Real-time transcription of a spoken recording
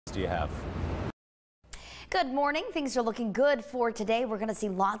do you have? Good morning. Things are looking good for today. We're going to see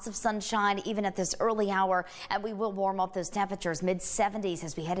lots of sunshine even at this early hour, and we will warm up those temperatures mid-70s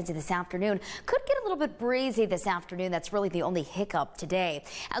as we head into this afternoon. Could get a little bit breezy this afternoon. That's really the only hiccup today.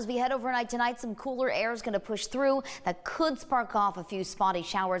 As we head overnight tonight, some cooler air is going to push through. That could spark off a few spotty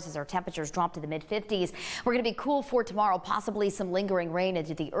showers as our temperatures drop to the mid-50s. We're going to be cool for tomorrow, possibly some lingering rain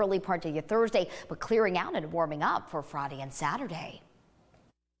into the early part of your Thursday, but clearing out and warming up for Friday and Saturday.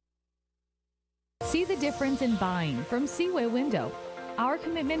 See the difference in buying from Seaway Window. Our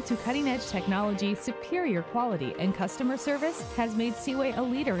commitment to cutting-edge technology, superior quality, and customer service has made Seaway a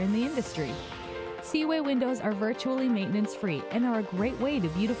leader in the industry. Seaway windows are virtually maintenance-free and are a great way to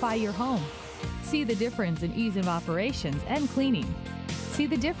beautify your home. See the difference in ease of operations and cleaning. See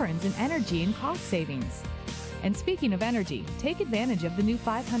the difference in energy and cost savings. And speaking of energy, take advantage of the new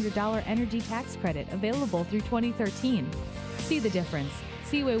 $500 energy tax credit available through 2013. See the difference.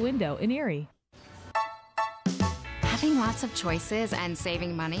 Seaway Window in Erie. Having lots of choices and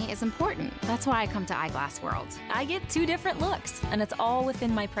saving money is important. That's why I come to Eyeglass World. I get 2 different looks, and it's all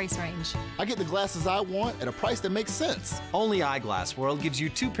within my price range. I get the glasses I want at a price that makes sense. Only Eyeglass World gives you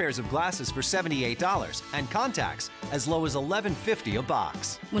 2 pairs of glasses for $78 and contacts as low as $11.50 a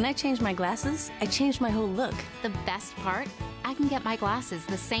box. When I change my glasses, I change my whole look. The best part? I can get my glasses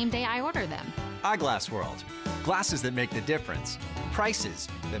the same day I order them. Eyeglass World. Glasses that make the difference. Prices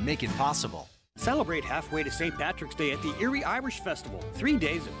that make it possible. Celebrate halfway to St. Patrick's Day at the Erie Irish Festival. 3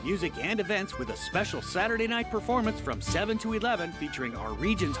 days of music and events with a special Saturday night performance from 7 to 11 featuring our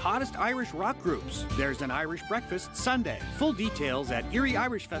region's hottest Irish rock groups. There's an Irish breakfast Sunday. Full details at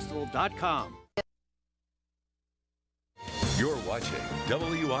erieirishfestival.com. You're watching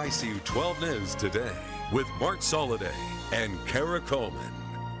WICU 12 News Today with Mark Soliday and Kara Coleman.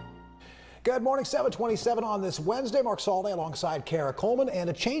 Good morning, 7:27 on this Wednesday. Mark Soliday alongside Kara Coleman, and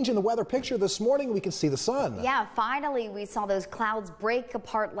a change in the weather picture this morning. We can see the sun. Yeah, finally we saw those clouds break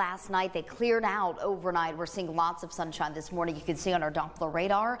apart last night. They cleared out overnight. We're seeing lots of sunshine this morning. You can see on our Doppler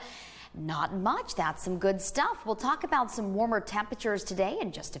radar. Not much. That's some good stuff. We'll talk about some warmer temperatures today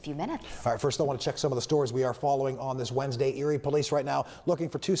in just a few minutes. All right, first I want to check some of the stories we are following on this Wednesday. Erie police right now looking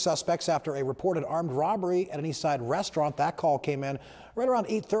for 2 suspects after a reported armed robbery at an East Side restaurant. That call came in right around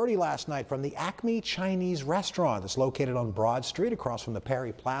 8:30 last night from the Acme Chinese restaurant. It's located on Broad Street across from the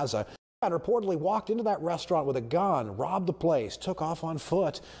Perry Plaza. And reportedly walked into that restaurant with a gun, robbed the place, took off on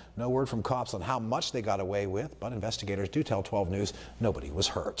foot. No word from cops on how much they got away with, but investigators do tell 12 News nobody was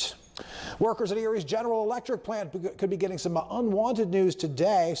hurt. Workers at Erie's General Electric plant could be getting some unwanted news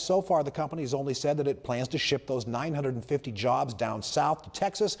today. So far, the company has only said that it plans to ship those 950 jobs down south to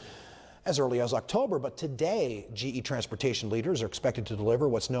Texas as early as October. But today, GE transportation leaders are expected to deliver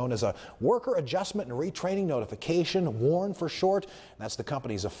what's known as a worker adjustment and retraining notification, WARN for short. And that's the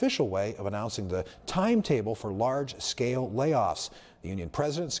company's official way of announcing the timetable for large-scale layoffs. The union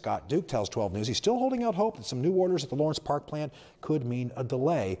president, Scott Duke, tells 12 News he's still holding out hope that some new orders at the Lawrence Park plant could mean a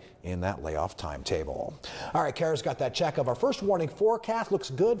delay in that layoff timetable. All right, Kara's got that check of our first warning forecast. Looks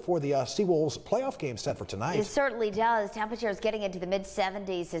good for the Seawolves playoff game set for tonight. It certainly does. Temperatures getting into the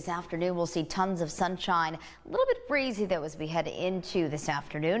mid-70s this afternoon. We'll see tons of sunshine. A little bit breezy, though, as we head into this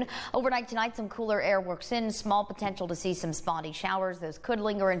afternoon. Overnight tonight, some cooler air works in. Small potential to see some spotty showers. Those could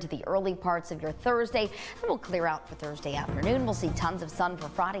linger into the early parts of your Thursday. And we'll clear out for Thursday afternoon. We'll see tons of sun for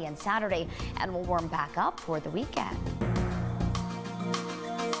Friday and Saturday, and we'll warm back up for the weekend.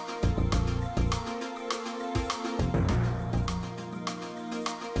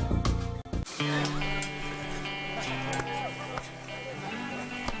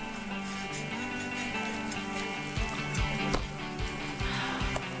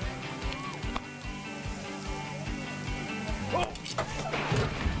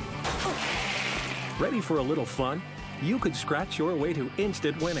 Ready for a little fun? You could scratch your way to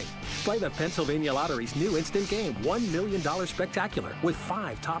instant winning. Play the Pennsylvania Lottery's new instant game, $1 Million Spectacular, with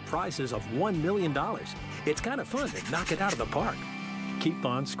 5 top prizes of $1 million. It's kind of fun to knock it out of the park. Keep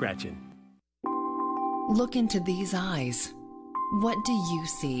on scratching. Look into these eyes. What do you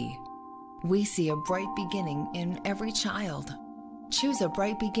see? We see a bright beginning in every child. Choose a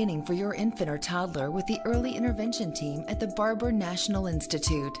bright beginning for your infant or toddler with the Early Intervention Team at the Barber National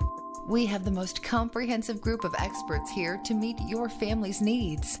Institute. We have the most comprehensive group of experts here to meet your family's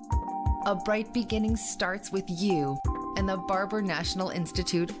needs. A bright beginning starts with you and the Barber National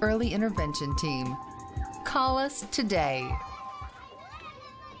Institute Early Intervention Team. Call us today.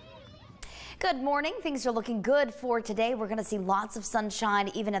 Good morning. Things are looking good for today. We're going to see lots of sunshine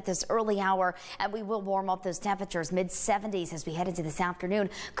even at this early hour, and we will warm up those temperatures mid-70s as we head into this afternoon.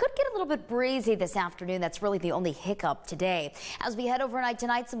 Could get a little bit breezy this afternoon. That's really the only hiccup today. As we head overnight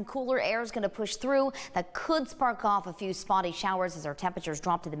tonight, some cooler air is going to push through. That could spark off a few spotty showers as our temperatures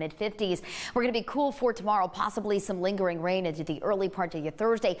drop to the mid-50s. We're going to be cool for tomorrow, possibly some lingering rain into the early part of your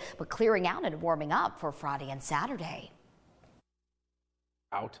Thursday, but clearing out and warming up for Friday and Saturday.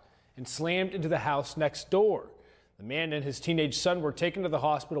 Out and slammed into the house next door. The man and his teenage son were taken to the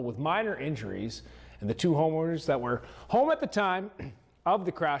hospital with minor injuries, and the two homeowners that were home at the time of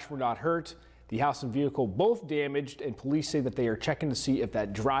the crash were not hurt. The house and vehicle both damaged, and police say that they are checking to see if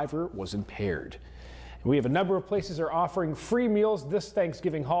that driver was impaired. And we have a number of places that are offering free meals this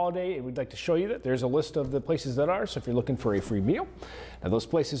Thanksgiving holiday, and we'd like to show you that. There's a list of the places that are, so if you're looking for a free meal. Now those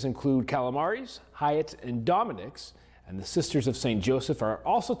places include Calamari's, Hyatt, and Dominic's. And the Sisters of St. Joseph are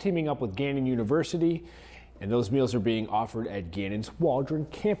also teaming up with Gannon University, and those meals are being offered at Gannon's Waldron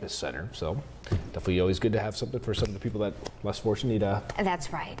Campus Center. So definitely always good to have something for some of the people that less fortunate need a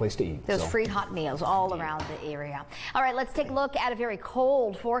That's right. place to eat. Those free hot meals all around the area. All right, let's take a look at a very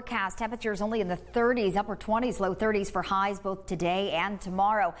cold forecast. Temperatures only in the 30s, upper 20s, low 30s for highs both today and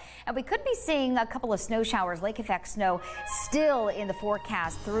tomorrow. And we could be seeing a couple of snow showers, lake effect snow, still in the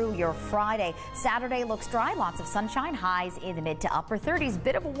forecast through your Friday. Saturday looks dry, lots of sunshine, highs in the mid to upper 30s.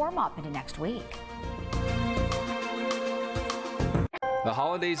 Bit of a warm up into next week. The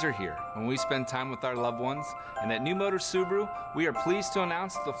holidays are here, when we spend time with our loved ones, and at New Motors Subaru, we are pleased to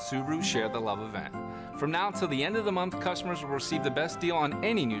announce the Subaru Share the Love event. From now until the end of the month, customers will receive the best deal on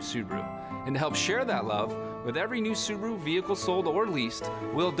any new Subaru. And to help share that love, with every new Subaru vehicle sold or leased,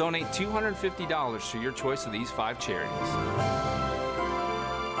 we'll donate $250 to your choice of these 5 charities.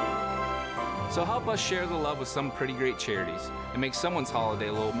 So help us share the love with some pretty great charities and make someone's holiday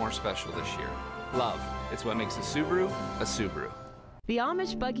a little more special this year. Love, it's what makes a Subaru a Subaru. The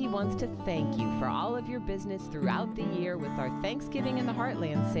Amish Buggy wants to thank you for all of your business throughout the year with our Thanksgiving in the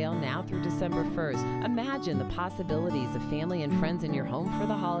Heartland sale now through December 1st. Imagine the possibilities of family and friends in your home for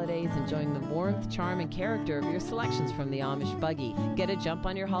the holidays, enjoying the warmth, charm, and character of your selections from the Amish Buggy. Get a jump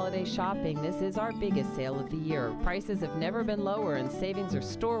on your holiday shopping. This is our biggest sale of the year. Prices have never been lower and savings are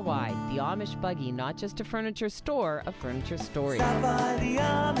store-wide. The Amish Buggy, not just a furniture store, a furniture story. Stop by the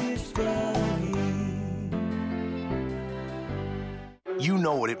Amish Buggy. You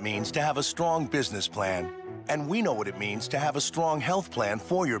know what it means to have a strong business plan, and we know what it means to have a strong health plan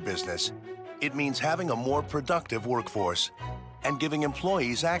for your business. It means having a more productive workforce and giving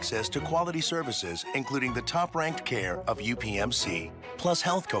employees access to quality services, including the top-ranked care of UPMC, plus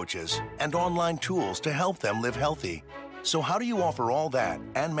health coaches and online tools to help them live healthy. So how do you offer all that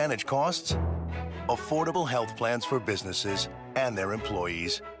and manage costs? Affordable health plans for businesses and their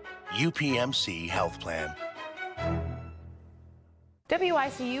employees. UPMC Health Plan.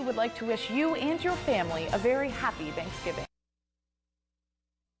 WICU would like to wish you and your family a very happy Thanksgiving.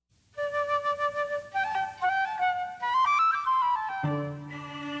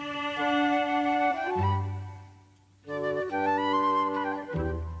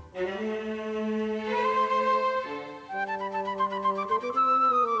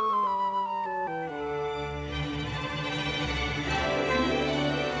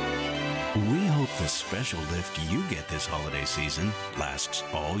 The special lift you get this holiday season lasts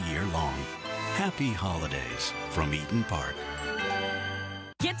all year long. Happy holidays from Eaton Park.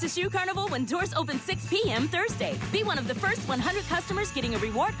 Get to Shoe Carnival when doors open 6 p.m. Thursday. Be one of the first 100 customers getting a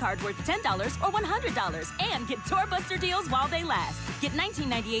reward card worth $10 or $100 and get doorbuster deals while they last. Get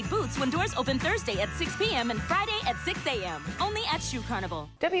 $19.98 boots when doors open Thursday at 6 p.m. and Friday at 6 a.m. Only at Shoe Carnival.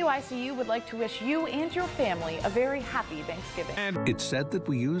 WICU would like to wish you and your family a very happy Thanksgiving. It's said that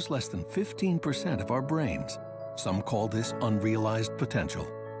we use less than 15% of our brains. Some call this unrealized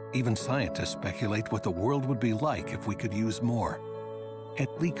potential. Even scientists speculate what the world would be like if we could use more. At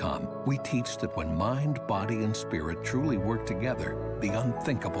LECOM, we teach that when mind, body, and spirit truly work together, the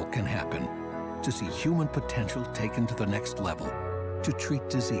unthinkable can happen. To see human potential taken to the next level, to treat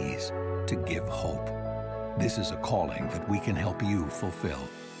disease, to give hope. This is a calling that we can help you fulfill.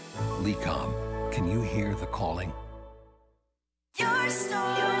 LECOM, can you hear the calling? Your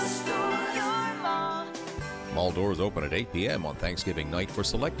store, your mall. Mall doors open at 8 p.m. on Thanksgiving night for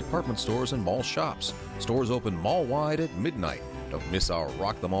select department stores and mall shops. Stores open mall-wide at midnight. Don't miss our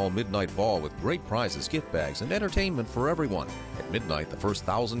Rock the Mall Midnight Ball with great prizes, gift bags, and entertainment for everyone. At midnight, the first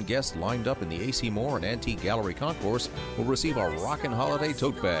 1,000 guests lined up in the A.C. Moore and Antique Gallery Concourse will receive our Rockin' Holiday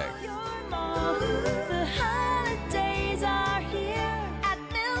tote bag. The holidays are here at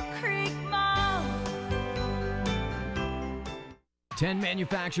Mill Creek Mall. 10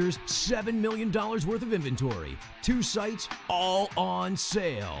 manufacturers, $7 million worth of inventory. 2 sites, all on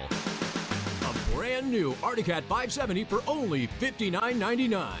sale. A brand new Arctic Cat 570 for only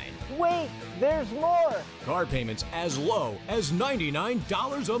 $59.99. Wait, there's more. Car payments as low as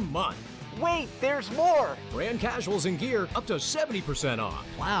 $99 a month. Wait, there's more. Brand casuals and gear up to 70% off.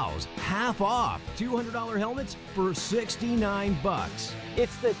 Plows half off. $200 helmets for $69.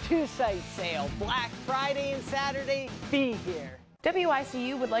 It's the 2-site sale. Black Friday and Saturday. Be here.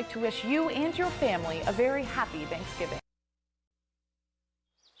 WICU would like to wish you and your family a very happy Thanksgiving.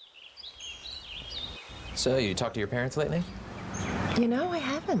 So, you talked to your parents lately? You know, I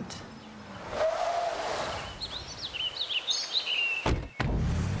haven't.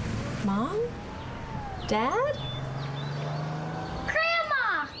 Mom? Dad?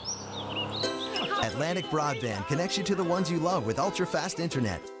 Grandma! Atlantic Broadband connects you to the ones you love with ultra-fast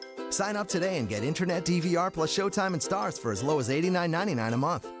internet. Sign up today and get internet, DVR plus Showtime and Stars for as low as $89.99 a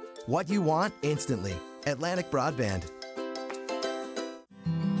month. What you want, instantly. Atlantic Broadband.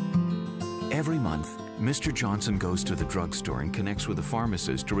 Every month, Mr. Johnson goes to the drugstore and connects with a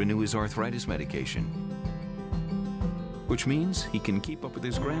pharmacist to renew his arthritis medication, which means he can keep up with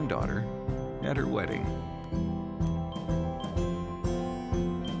his granddaughter at her wedding.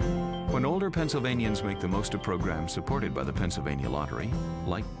 When older Pennsylvanians make the most of programs supported by the Pennsylvania Lottery,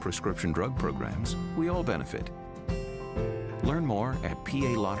 like prescription drug programs, we all benefit. Learn more at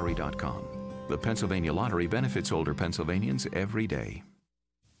palottery.com. The Pennsylvania Lottery benefits older Pennsylvanians every day.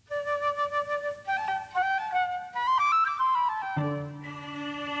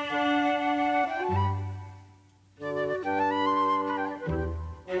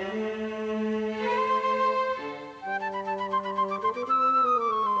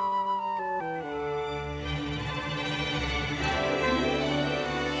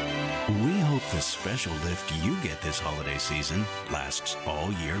 We hope the special lift you get this holiday season lasts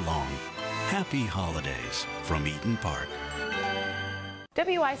all year long. Happy holidays from Eaton Park.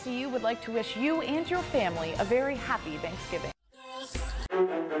 WICU would like to wish you and your family a very happy Thanksgiving.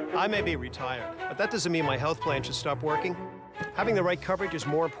 I may be retired, but that doesn't mean my health plan should stop working. Having the right coverage is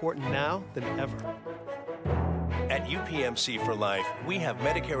more important now than ever. At UPMC for Life, we have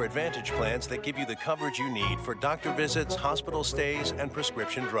Medicare Advantage plans that give you the coverage you need for doctor visits, hospital stays, and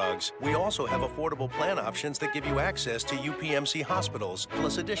prescription drugs. We also have affordable plan options that give you access to UPMC hospitals,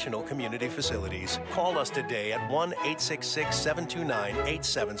 plus additional community facilities. Call us today at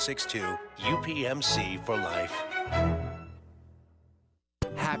 1-866-729-8762. UPMC for Life.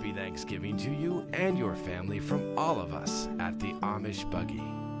 Happy Thanksgiving to you and your family from all of us at the Amish Buggy.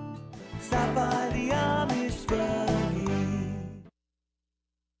 Stop by the Amish Buggy.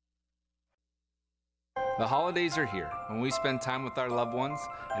 The holidays are here when we spend time with our loved ones,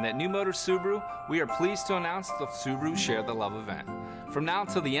 and at New Motors Subaru, we are pleased to announce the Subaru Share the Love event. From now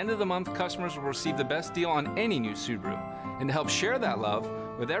until the end of the month, customers will receive the best deal on any new Subaru. And to help share that love,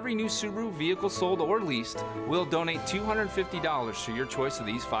 with every new Subaru vehicle sold or leased, we'll donate $250 to your choice of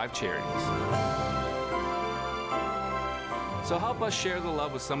these 5 charities. So help us share the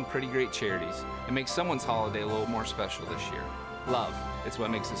love with some pretty great charities and make someone's holiday a little more special this year. Love, it's what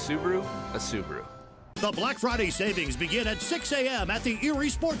makes a Subaru a Subaru. The Black Friday savings begin at 6 a.m. at the Erie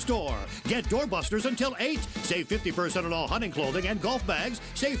Sports Store. Get doorbusters until 8. Save 50% on all hunting clothing and golf bags.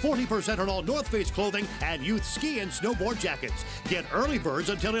 Save 40% on all North Face clothing and youth ski and snowboard jackets. Get early birds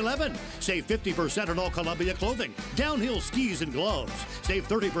until 11. Save 50% on all Columbia clothing, downhill skis and gloves. Save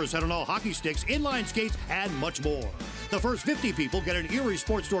 30% on all hockey sticks, inline skates, and much more. The first 50 people get an Erie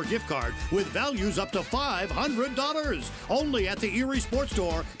Sports Store gift card with values up to $500. Only at the Erie Sports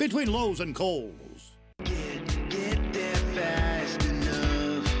Store between Lowe's and Kohl's. Get there fast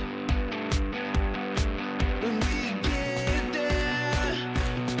enough. When we get there,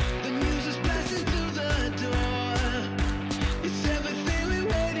 the news is blasting through the door. It's everything we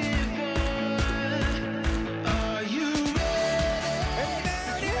waited for. Are you ready? And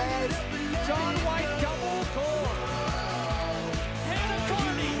there it is! John White double goal. Hannah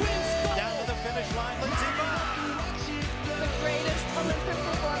Carney wins gold. Down to the finish line, Lindsey Vonn. The greatest Olympic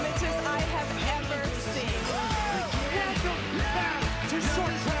performances I have ever seen. To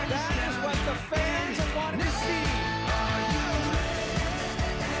short track, that is what the fans are wanting to see.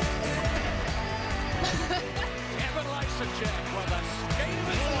 Evan likes to check. Well, the skate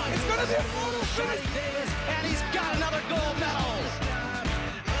is on. It's going to be a photo Johnny Davis, and he's got another gold medal.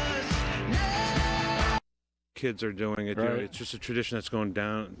 Kids are doing it. Right. It's just a tradition that's going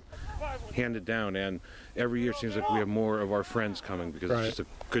down, handed down, and every year it seems like we have more of our friends coming because it's just a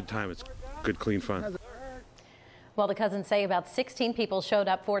good time. It's good, clean fun. Well, the Cousins say about 16 people showed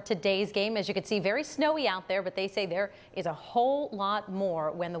up for today's game. As you can see, very snowy out there, but they say there is a whole lot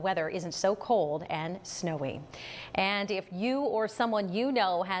more when the weather isn't so cold and snowy. And if you or someone you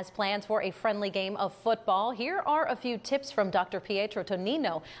know has plans for a friendly game of football, here are a few tips from Dr. Pietro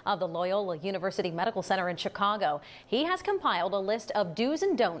Tonino of the Loyola University Medical Center in Chicago. He has compiled a list of do's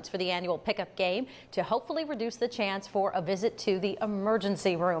and don'ts for the annual pickup game to hopefully reduce the chance for a visit to the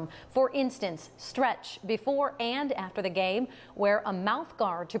emergency room. For instance, stretch before and after the game, wear a mouth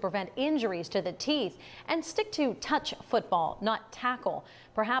guard to prevent injuries to the teeth, and stick to touch football, not tackle.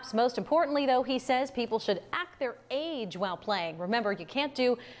 Perhaps most importantly, though, he says people should act their age while playing. Remember, you can't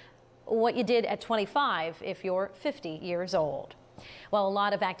do what you did at 25 if you're 50 years old. Well, a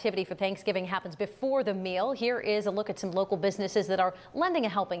lot of activity for Thanksgiving happens before the meal. Here is a look at some local businesses that are lending a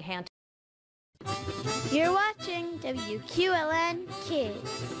helping hand. You're watching WQLN Kids.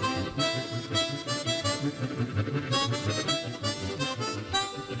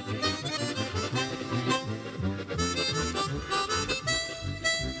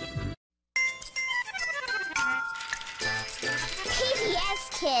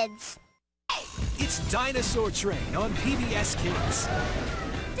 PBS Kids. It's Dinosaur Train on PBS Kids.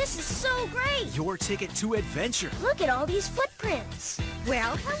 This is so great. Your ticket to adventure. Look at all these footprints.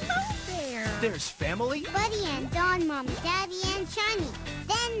 Well, hello there. There's family. Buddy and Don, Mommy, Daddy, and Shiny.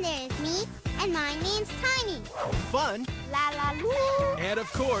 Then there's me, and my name's Tiny. Fun. La la loo. And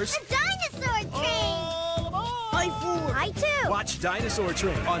of course, a dinosaur train. Hi, fool. Hi, too. Watch Dinosaur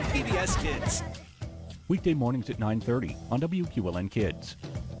Train on PBS Kids. Weekday mornings at 9:30 on WQLN Kids.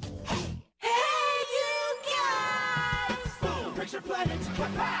 Picture planet,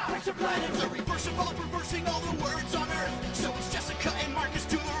 picture planet, the reversible, reversing all the words on Earth. So it's Jessica and Marcus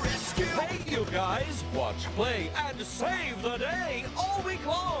to the rescue. Hey, you guys, watch, play, and save the day all week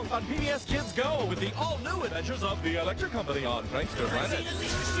long on PBS Kids Go with the all-new adventures of the Electric Company on Prankster Planet.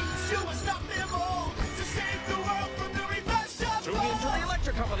 Tune in to the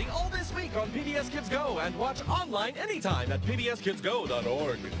Electric Company all this week on PBS Kids Go and watch online anytime at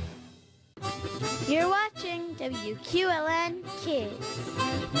pbskidsgo.org. You're watching WQLN Kids.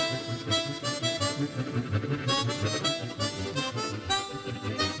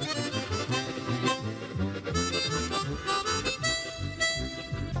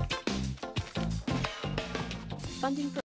 Funding for